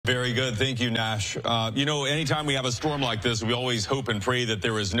Very good. Thank you, Nash. You know, anytime we have a storm like this, we always hope and pray that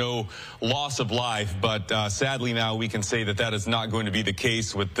there is no loss of life. But sadly now we can say that that is not going to be the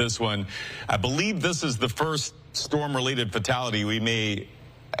case with this one. I believe this is the first storm-related fatality we may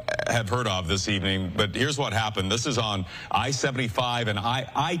have heard of this evening. But here's what happened. This is on I-75 and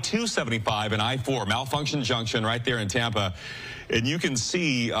I-275 and I-4, Malfunction Junction right there in Tampa. And you can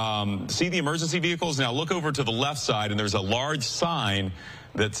see the emergency vehicles. Now look over to the left side, and there's a large sign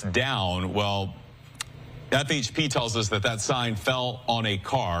that's down. Well, FHP tells us that that sign fell on a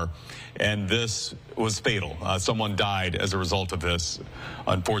car, and this was fatal. Someone died as a result of this,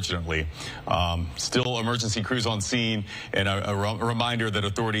 unfortunately. Still emergency crews on scene, and a reminder that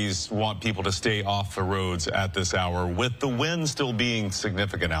authorities want people to stay off the roads at this hour, with the wind still being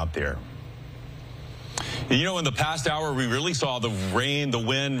significant out there. You know, in the past hour, we really saw the rain, the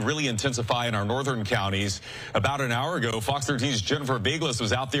wind really intensify in our northern counties. About an hour ago, Fox 13's Jennifer Baglis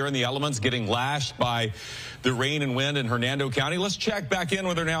was out there in the elements getting lashed by the rain and wind in Hernando County. Let's check back in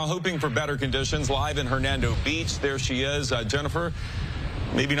with her now, hoping for better conditions. Live in Hernando Beach, there she is. Jennifer,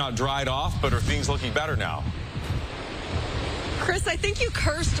 maybe not dried off, but are things looking better now? Chris, I think you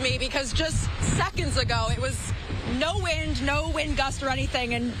cursed me, because just seconds ago it was no wind gust or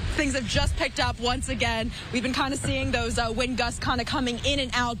anything, and things have just picked up once again. We've been kind of seeing those wind gusts kind of coming in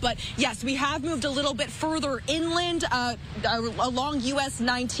and out, but yes, we have moved a little bit further inland along US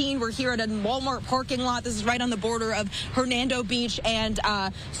 19. We're here at a Walmart parking lot. This is right on the border of Hernando Beach and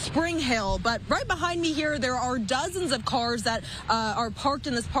Spring Hill, but right behind me here there are dozens of cars that are parked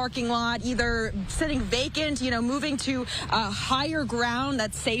in this parking lot, either sitting vacant, you know, moving to higher ground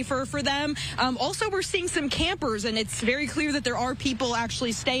that's safer for them. Also, we're seeing some campers, and it's very clear that there are people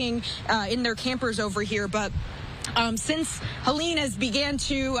actually staying in their campers over here. But since Helene has began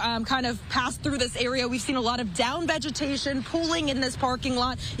to kind of pass through this area, we've seen a lot of down vegetation pooling in this parking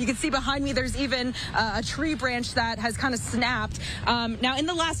lot. You can see behind me there's even a tree branch that has kind of snapped. Now, in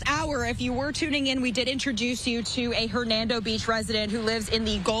the last hour, if you were tuning in, we did introduce you to a Hernando Beach resident who lives in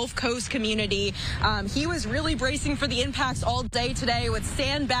the Gulf Coast community. He was really bracing for the impacts all day today with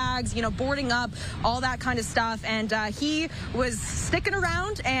sandbags, you know, boarding up, all that kind of stuff. And he was sticking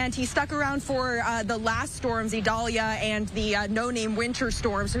around, and he stuck around for the last storms, Idalia and the no-name winter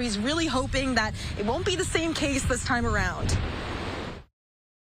storm. So he's really hoping that it won't be the same case this time around.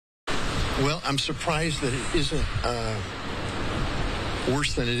 Well, I'm surprised that it isn't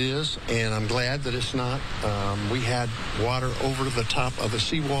worse than it is, and I'm glad that it's not. We had water over the top of a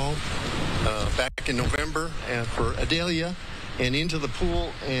seawall back in November for Idalia and into the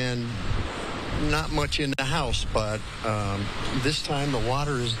pool, and not much in the house, but this time the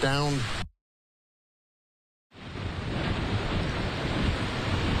water is down.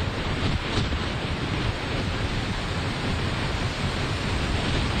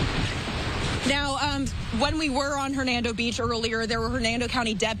 Now, when we were on Hernando Beach earlier, there were Hernando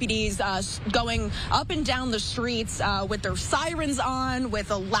County deputies going up and down the streets with their sirens on,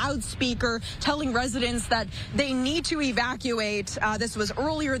 with a loudspeaker, telling residents that they need to evacuate. This was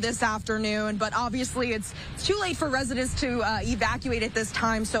earlier this afternoon, but obviously it's too late for residents to evacuate at this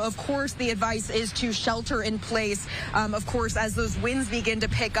time. So, of course, the advice is to shelter in place. Of course, as those winds begin to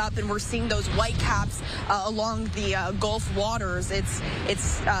pick up and we're seeing those white caps along the Gulf waters, it's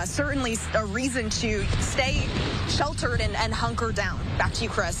certainly a reason to stay sheltered and hunker down. Back to you,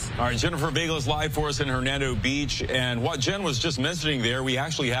 Chris. All right, Jennifer Baglis live for us in Hernando Beach. And what Jen was just mentioning there, we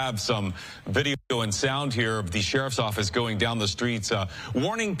actually have some video and sound here of the sheriff's office going down the streets,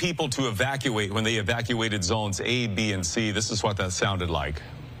 warning people to evacuate when they evacuated zones A, B, and C. This is what that sounded like.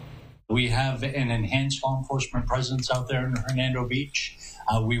 We have an enhanced law enforcement presence out there in Hernando Beach.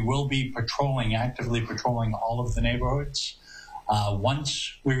 We will be actively patrolling all of the neighborhoods.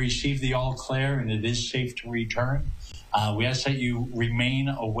 Once we receive the all clear and it is safe to return, we ask that you remain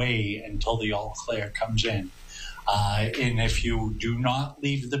away until the all clear comes in. And if you do not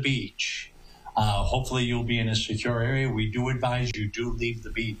leave the beach, hopefully you'll be in a secure area. We do advise you do leave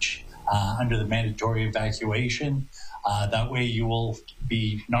the beach under the mandatory evacuation. That way you will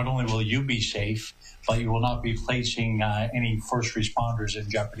be, not only will you be safe, but you will not be placing any first responders in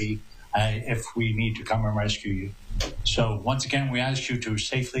jeopardy if we need to come and rescue you. So once again, we ask you to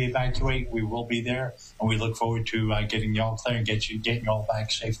safely evacuate. We will be there, and we look forward to getting you all clear and getting you all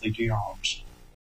back safely to your homes.